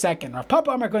was no second. Rav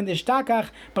Papa Amar Gon Dishtakach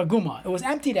Baguma. It was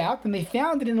emptied out, and they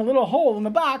found it in a little hole in the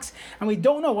box, and we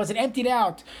don't know, was it emptied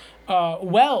out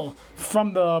well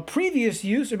from the previous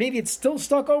use, or maybe it's still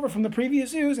stuck over from the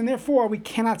previous use, and therefore we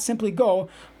cannot simply go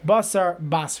Basar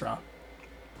Basra.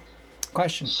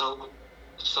 Question. So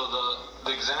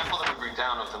the example that we bring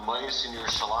down of the Mayis in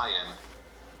Yerushalayim,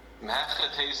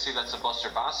 Mehechatesi, that's a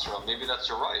Basar Basra, maybe that's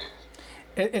a right.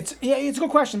 It's a good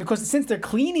question, because since they're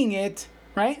cleaning it,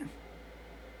 right?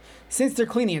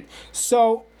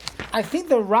 So I think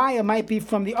the raya might be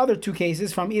from the other two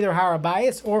cases, from either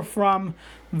Harabayas or from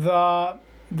the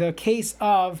case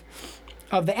of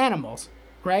the animals,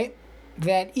 right?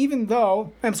 That even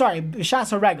though,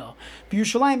 B'shas HaRegel,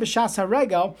 B'Yushalayim B'shas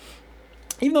HaRegel,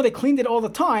 even though they cleaned it all the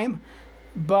time,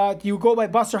 but you go by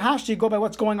Basar Hashta, you go by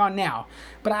what's going on now.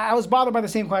 But I was bothered by the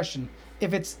same question.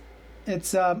 If it's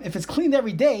cleaned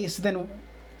every day, so then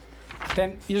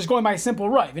you're just going by a simple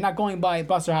Rav. You're not going by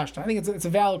Basar Hashta. I think it's a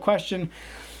valid question.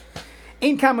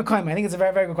 Ein Kamakoyim. I think it's a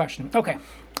very, very good question. Okay,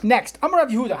 next. Amar Rav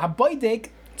Yehuda, Habaydek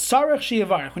Tzarech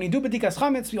Sheyavarech. When you do B'dikas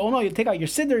Chametz, we all know you take out your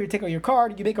siddur, you take out your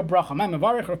card, you make a bracha. Ma'am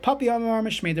Mavarech, Rav Papi Amar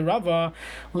Mishmei de Rava,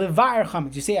 Levaer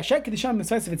Chametz. You say Asher Kedisham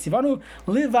Mitzvah V'Tzivanu,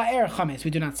 Levaer Chametz.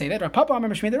 We do not say that. Rav Papa Amar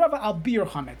Mishmei de Rava, Al Bir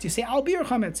Chametz. You say Al Bir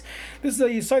Chametz. This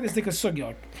is you say this Dikas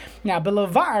Sugyot. Now,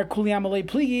 B'Levaer Kuli Amalei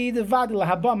Pligi Devad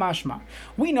Lahaba Mashma.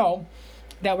 We know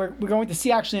that we're going to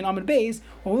see actually in Amud Beis,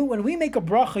 when we make a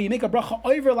bracha, you make a bracha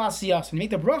over lasiyas. You make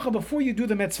the bracha before you do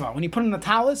the mitzvah. When you put in the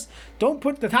talis, don't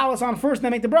put the talis on first and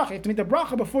then make the bracha. You have to make the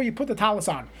bracha before you put the talis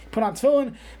on. Put on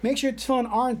tefillin, make sure your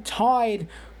tefillin aren't tied,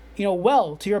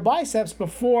 well to your biceps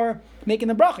before making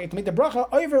the bracha. You have to make the bracha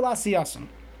over lasiyas.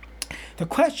 The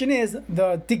question is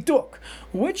the dikduk.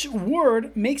 Which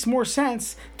word makes more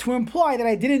sense to imply that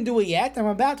I didn't do it yet, I'm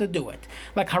about to do it?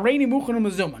 Like hareini muchanu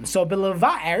mezuman. So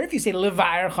b'levaer, if you say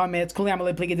levaer chametz kuli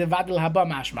amalei pligi devad l'haba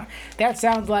mashma, that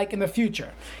sounds like in the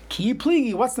future. Ki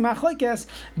pligi, what's the machlekes?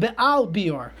 Be'al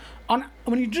bior.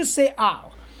 When you just say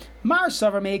al, mar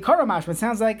savar mei kara mashma, it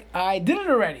sounds like I did it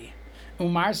already.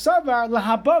 Umar savar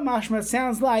l'haba mashma, it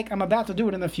sounds like I'm about to do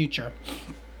it in the future.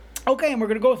 Okay, and we're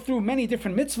going to go through many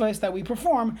different mitzvahs that we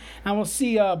perform, and we'll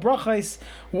see brachas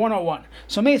 101.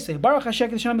 So, Meisei, Baruch Hashem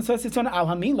Kedushan Mitzvah Tzitzon Al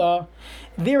Hamila.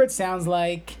 There it sounds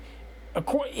like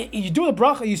you do the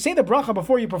bracha, you say the bracha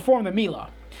before you perform the milah.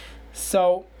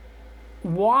 So,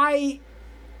 why,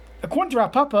 according to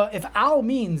Rav Papa, if Al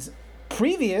means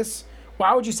previous,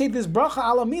 why would you say this bracha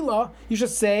ala milah? You should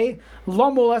say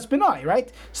lamul es benai,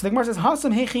 right? So the Gemara says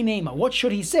hasam hechi nema. What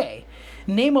should he say?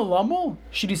 Nema lamul?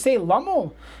 Should he say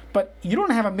lamul? But you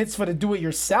don't have a mitzvah to do it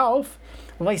yourself.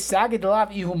 What?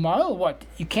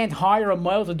 You can't hire a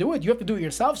mile to do it. You have to do it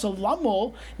yourself. So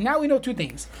lamul. Now we know two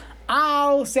things.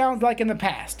 Al sounds like in the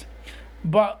past,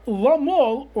 but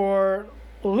lamul or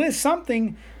list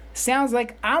something sounds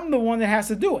like I'm the one that has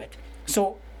to do it.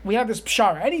 So we have this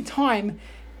pshara. Anytime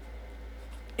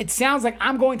it sounds like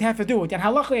I'm going to have to do it, and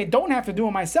halachically I don't have to do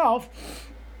it myself,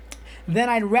 then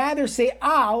I'd rather say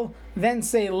al than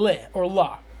say le or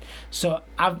la. So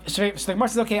the Gemara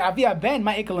says, okay, Avia ben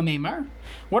ma'ikal meimar.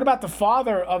 What about the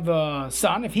father of the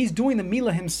son? If he's doing the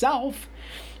milah himself,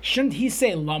 shouldn't he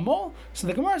say lamo? So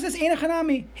the Gemara says, Eina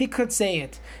chanami, he could say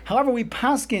it. However, we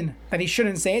paskin that he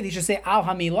shouldn't say it. He should say al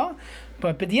hamila.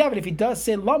 But b'diavad, if he does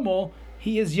say lamo,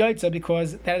 he is yaitza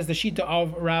because that is the shita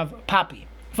of Rav Papi.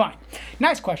 Fine.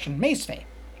 Next question. Meisvei.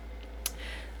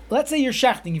 Let's say you're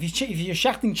shechting. If you're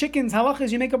shechting chickens, halacha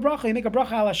is you make a bracha. You make a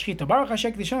bracha ala shchita. Baruch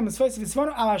Hashem Kedushan Mitzvah Tzivanu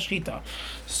ala shchita.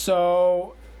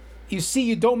 So you see,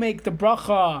 you don't make the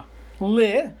bracha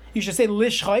li. You should say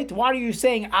lishchait. Why are you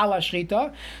saying ala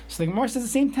shchita? So the Gemara says the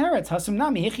same teretz. Hasam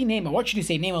nami hechi nema. What should you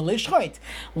say? Nema lishchait.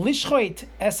 Lishchait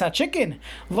es a chicken.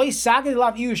 Lo yisaged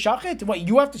lav you shachit. What,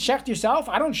 you have to shecht yourself?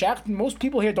 I don't shecht. Most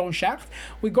people here don't shecht.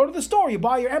 We go to the store. You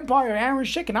buy your Empire or Aaron's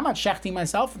chicken. I'm not shechting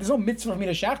myself. There's no mitzvah for me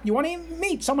to shecht. You want to eat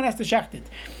meat? Someone has to shecht it.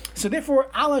 So therefore,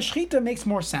 ala shchita makes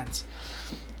more sense.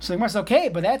 So the Gemara says, okay,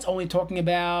 but that's only talking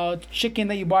about chicken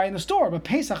that you buy in the store. But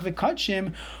Pesach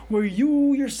v'kadshim, where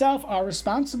you yourself are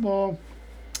responsible,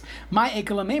 my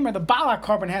ekala meimer, the bala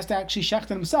carbon has to actually shecht it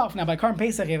himself. Now by carbon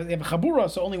Pesach, you have a chabura,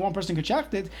 so only one person could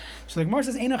shecht it. So the Gemara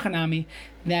says, Eina chanami,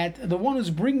 that the one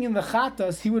who's bringing in the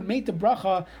chatas, he would make the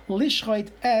bracha lishchait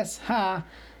es ha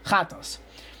chatas.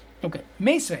 Okay,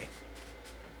 Meisvei.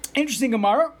 Interesting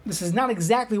Gemara. This is not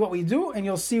exactly what we do, and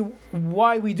you'll see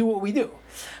why we do what we do.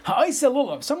 Ha'isa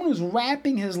lulav. Someone who's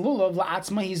wrapping his lulav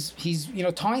la'atzma, he's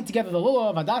tying together the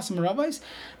lulav adasim ravais.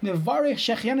 Mevarich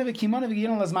shechianu v'kimanu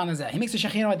v'giyonu lazman hazeh. He makes the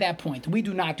shechianu at that point. We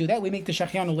do not do that. We make the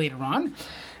shechianu later on.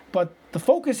 But the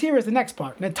focus here is the next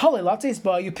part. Netale latzes,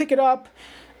 you pick it up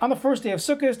on the first day of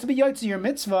Sukkot to be yotzi your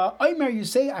mitzvah. Omer, you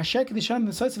say asher kedushan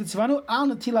mitzvah tzivanu al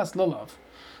netilas lulav.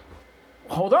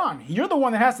 Hold on, you're the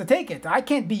one that has to take it. I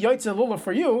can't be Yoitza Lulav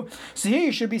for you. So here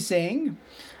you should be saying,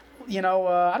 I don't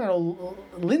know,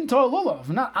 Linto Lulav,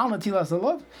 not Al Natilas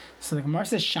Lulav. So the Gemara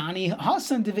says, Shani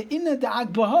Hasan Divina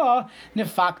Da'agbaha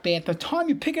Nefakbe. At the time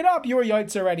you pick it up, you were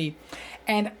Yoitza already.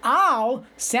 And Al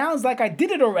sounds like I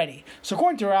did it already. So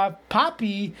according to Rav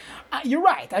Papi, you're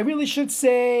right. I really should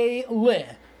say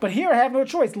Le. But here I have no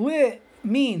choice. Le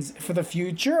means for the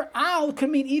future. Al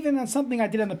could mean even on something I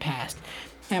did in the past.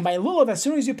 And by lulav, as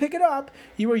soon as you pick it up,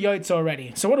 you were yaitz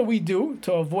already. So what do we do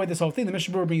to avoid this whole thing? The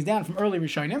Mishnah Berurah brings down from early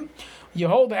Rishonim. You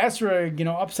hold the esrog,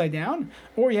 upside down,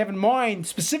 or you have in mind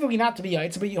specifically not to be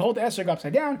yaitz, but you hold the esrog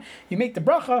upside down. You make the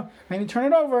bracha, and you turn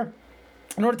it over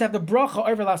in order to have the bracha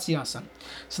over lasiyasan.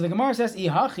 So the Gemara says,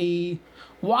 "Ihachi."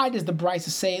 Why does the Brisa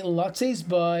say latzes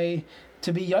by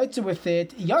to be yaitza with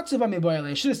it? Yaitza b'miboyle.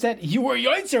 I should have said you were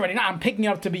yaitza already. No, I'm picking it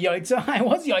up to be yaitza. I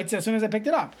was yaitza as soon as I picked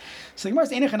it up. So the Gemara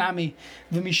says, "Enechanami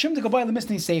v'mishum de'kaboy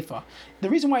lemisni seifa." The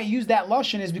reason why I use that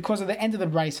lashon is because of the end of the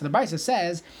Brisa. The Brisa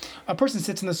says a person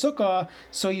sits in the sukkah,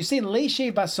 so you say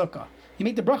leishev basukkah. You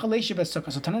make the bracha leishev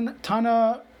basukkah. So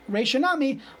Tana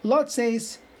Reishanami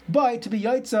latzes by to be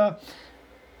yaitza.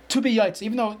 To be yaitza,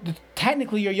 even though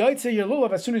technically you're yaitza, you're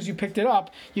lulav, as soon as you picked it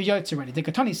up, you're yaitza already. The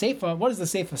Katani Seifa, what does the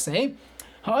Seifa say?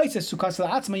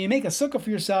 You make a sukkah for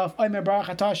yourself.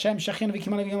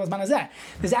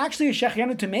 There's actually a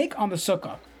shechianu to make on the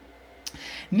sukkah.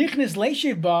 Nichnis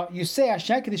leishev ba, you say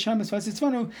Asher Kedushan Mitzvah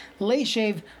Tzivanu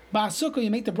leishev ba'sukkah.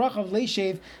 You make the bracha of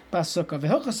leishev ba'sukkah.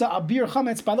 V'hilchasa albir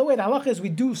chametz. By the way, the halacha is we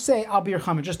do say albir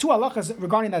chametz. Just two halachas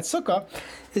regarding that sukkah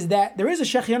is that there is a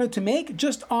shechianu to make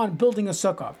just on building a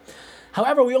sukkah.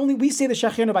 However, we say the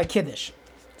shechianu by kiddush.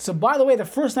 So by the way, the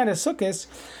first night of sukkahs,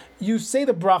 you say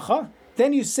the bracha.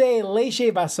 Then you say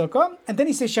leishev ba'sukkah, and then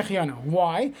you say shechianu.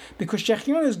 Why? Because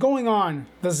shechianu is going on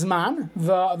the zman,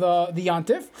 the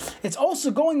yantif. It's also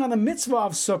going on the mitzvah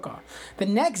of sukkah. The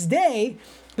next day,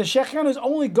 the Shechianu is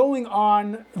only going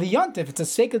on the Yontif. It's a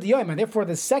sake of the Yom. And therefore,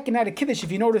 the second night of Kiddush,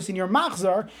 if you notice in your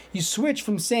Machzor, you switch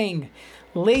from saying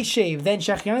Leishev, then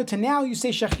Shechianu, to now you say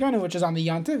Shechianu, which is on the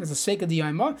Yontif. It's a sake of the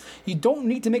Yom. You don't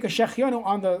need to make a Shechianu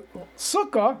on the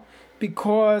Sukkah,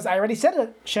 because I already said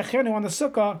a Shechianu on the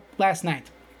Sukkah last night.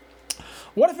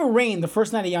 What if it rained the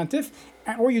first night of Yontif,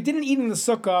 or you didn't eat in the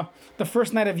Sukkah the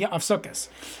first night of Sukkot,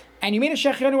 and you made a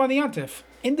Shechianu on the Yontif,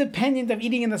 independent of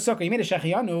eating in the Sukkah? You made a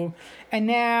Shechianu, and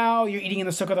now you're eating in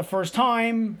the Sukkah the first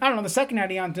time, I don't know, the second night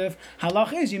of Yontif.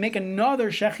 Halach is you make another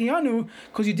Shechianu,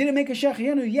 because you didn't make a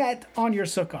Shechianu yet on your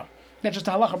Sukkah. That's just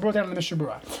the halacha brought down in the Mishnah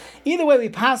Berurah. Either way we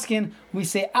paskin, we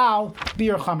say al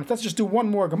bir chametz. Let's just do one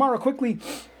more Gemara quickly.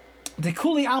 The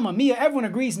kuli alma mia, everyone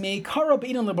agrees, me kara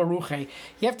b'idon lebaruche.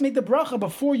 You have to make the bracha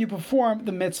before you perform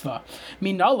the mitzvah.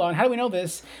 Minallah, and how do we know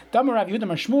this? Damar Rav Yehuda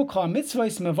Mashmuel kol mitzvah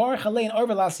is mevarich alein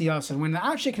over lasiyasin. When the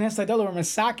Anshe Knesset Hadala were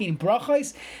masaking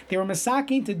brachos, they were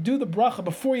masaking to do the bracha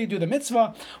before you do the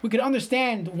mitzvah. We could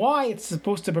understand why it's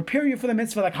supposed to prepare you for the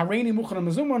mitzvah, like hareini muchan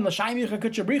mazumon l'shayim yicha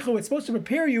kutchabrichu. It's supposed to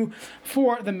prepare you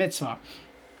for the mitzvah.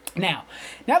 Now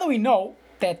that we know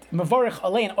that Mavarich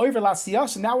Alein over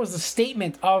Lasiyas, and that was the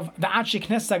statement of the Anshe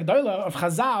Knesset Hadala of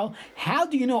Chazal. How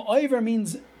do you know over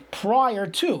means prior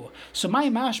to? So my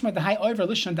mashma the high over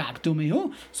lishon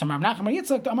da'akdumihu. So Rav Nachman bar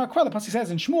Yitzchak the Amar Kol, the pasuk says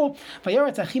in Shmuel,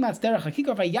 Vayoretz achimatz derech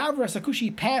hakikah vayavra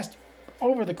sakushi, passed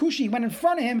over the kushi, he went in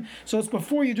front of him, so it's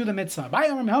before you do the mitzvah.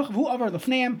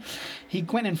 He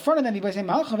went in front of them, he was saying,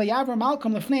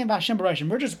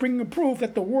 we're just bringing a proof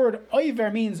that the word over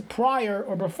means prior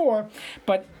or before,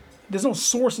 but there's no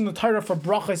source in the Torah for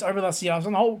brachos over lasiyas,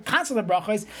 and the whole concept of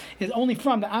brachos is only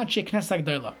from the Anshe Knesset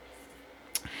Hadala.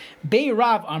 Bei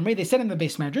Rav Amri, they said in the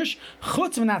Beis Medrash,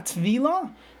 chutz v'nat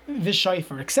tvila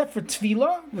v'shayfer, except for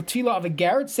tvila, the tvila of a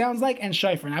garret sounds like, and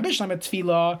shayfer. Now, bishlam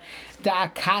tvila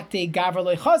da'akate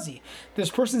gavra lechazi. This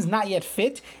person is not yet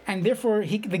fit, and therefore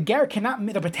the garret cannot,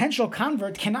 the potential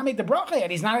convert cannot make the bracha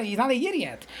yet. He's not a yid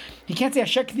yet. He can't say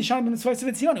Asher Kedishan ben Tzvayis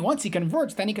v'Tzioni. Once he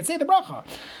converts, then he can say the bracha.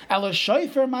 Elo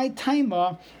shayfer my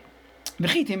taima.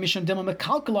 He's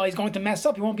going to mess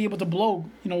up. He won't be able to blow,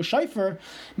 shayfer.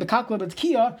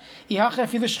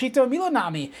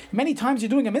 Many times you're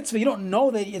doing a mitzvah, you don't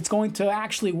know that it's going to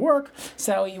actually work,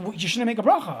 so you shouldn't make a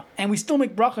bracha. And we still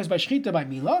make brachas by shchita, by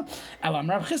mila. Elam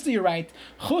Rav Chisda, you're right.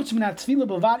 Chutz minat tefillah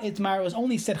b'vad itmar was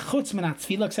only said chutz minat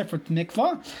tefillah, except for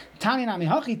mikvah. Tani nami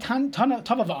hachi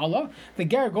tava va'ala. The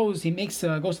ger goes, he goes to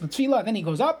the tefillah, then he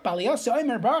goes up. Baliyasa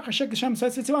omer baruch Hashem Hashem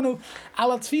tzivanu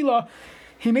ala tefillah.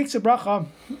 He makes a bracha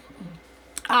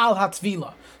al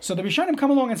hatzvila. So the Rishonim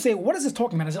come along and say, what is this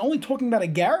talking about? Is it only talking about a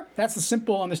ger? That's the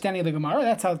simple understanding of the Gemara.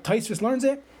 That's how Taisvis learns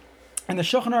it. And the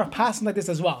Shulchan Aruch passes like this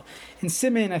as well. In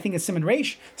Siman, I think it's Siman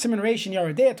Reish in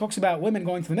Yoreh De'ah talks about women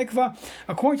going to the mikvah.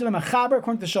 According to the Mechaber,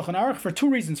 according to the Shulchan Aruch, for two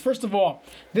reasons. First of all,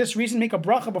 this reason, make a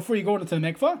bracha before you go into the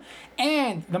mikvah.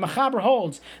 And the Mechaber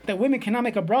holds that women cannot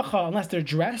make a bracha unless they're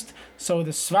dressed. So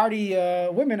the Sephardi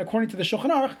women, according to the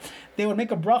Shulchan Aruch, they would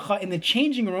make a bracha in the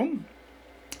changing room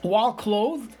while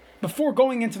clothed before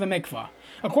going into the mikvah.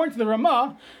 According to the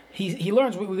Ramah, he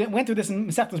learns, we went through this in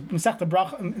Masechtas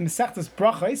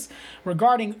Brachos,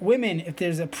 regarding women, if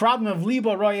there's a problem of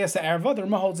liba royas erva, the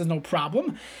Ramah holds there's no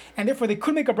problem, and therefore they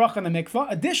could make a bracha in the mikvah.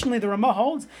 Additionally, the Ramah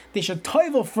holds they should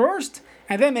toivel first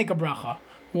and then make a bracha.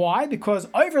 Why? Because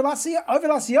over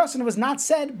Lasiyasin was not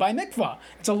said by mikvah.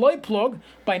 It's a loy plug.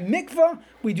 By mikvah,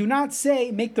 we do not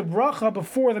say make the bracha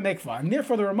before the mikvah. And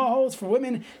therefore the Ramah holds for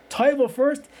women, toivel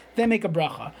first, then make a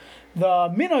bracha. The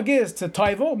minhag is to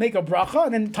toivel, make a bracha,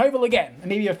 and then toivel again. And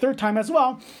maybe a third time as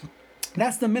well.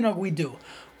 That's the minhag we do.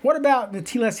 What about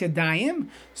Netilas Yadayim?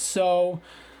 So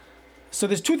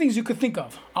there's two things you could think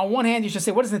of. On one hand, you should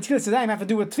say, what does Netilas Yadayim have to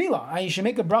do with tefillah? You should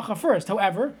make a bracha first.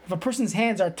 However, if a person's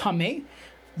hands are tameh,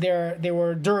 they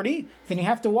were dirty, then you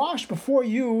have to wash before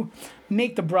you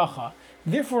make the bracha.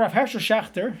 Therefore, Rav Hershel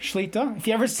Schachter, Shlita, if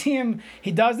you ever see him,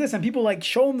 he does this, and people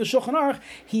show him the Shulchan Aruch,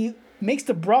 he makes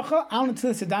the bracha al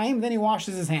Netilas Yadayim, then he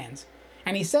washes his hands.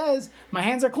 And he says, my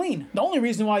hands are clean. The only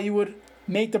reason why you would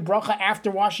make the bracha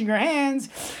after washing your hands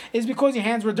is because your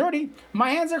hands were dirty. My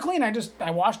hands are clean.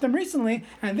 I washed them recently,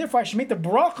 and therefore I should make the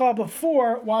bracha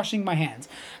before washing my hands.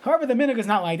 However, the minhag is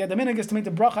not like that. The minhag is to make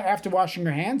the bracha after washing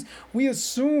your hands. We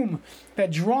assume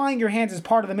that drying your hands is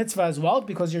part of the mitzvah as well,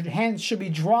 because your hands should be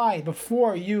dry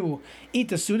before you eat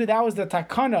the suda. That was the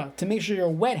takana, to make sure your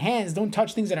wet hands don't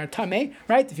touch things that are tameh,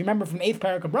 right? If you remember from 8th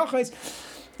parak of brachos.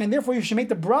 And therefore you should make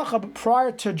the bracha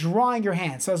prior to drying your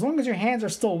hands. So as long as your hands are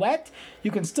still wet,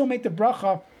 you can still make the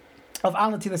bracha of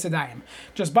al netilas yadayim.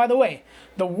 Just by the way,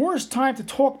 the worst time to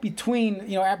talk between,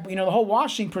 the whole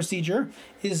washing procedure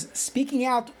is speaking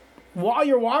out while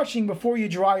you're washing before you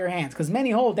dry your hands, because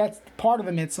many hold that's part of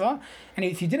the mitzvah, and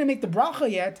if you didn't make the bracha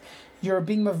yet, you're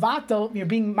being mavatal, you're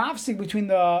being mafsik between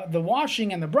the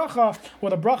washing and the bracha, or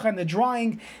the bracha and the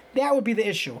drying. That would be the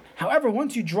issue. However,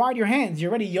 once you dried your hands,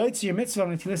 you're already yotzi your mitzvah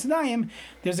on Netilas Yadayim.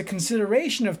 There's a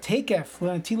consideration of takef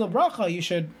l'netila bracha. You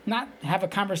should not have a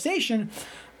conversation,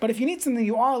 but if you need something,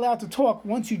 you are allowed to talk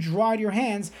once you dried your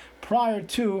hands prior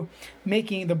to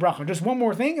making the bracha. Just one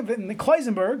more thing, in the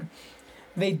Kloisenberg,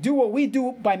 they do what we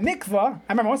do by mikvah. I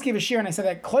remember I once gave a shir and I said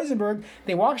that Kloisenberg,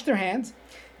 they wash their hands,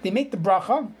 they make the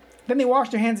bracha, then they wash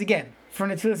their hands again for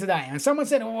Netilas Yadayim. And someone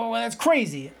said, well, that's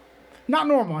crazy. Not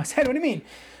normal. I said, what do you mean?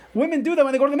 Women do that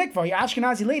when they go to the mikvah. Your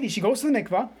Ashkenazi lady, she goes to the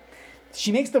mikvah,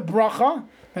 she makes the bracha,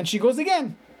 and she goes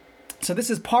again. So this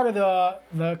is part of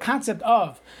the concept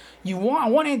of,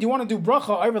 on one hand, you want to do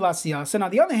bracha over lasiyas, and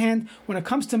on the other hand, when it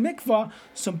comes to mikvah,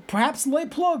 so perhaps lay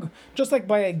plug, just like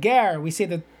by a ger, we say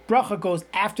that bracha goes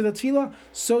after the tefillah,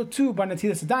 so too by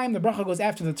Netilas Yadayim, the bracha goes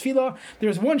after the tefillah.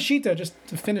 There's one shita, just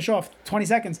to finish off, 20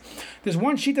 seconds, there's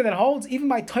one shita that holds, even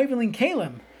by toiveling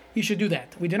kalim, you should do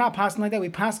that. We do not paskin like that. We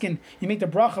paskin, you make the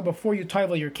bracha before you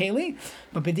toivel your keli.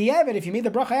 But b'diavad, if you made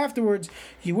the bracha afterwards,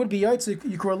 you would be yotzik.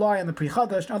 You could rely on the Pri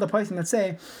Chadash and other places that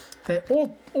say that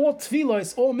all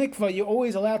tefillos, all mikvah, you're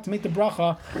always allowed to make the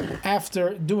bracha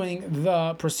after doing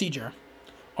the procedure.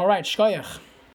 All right, shkoyach.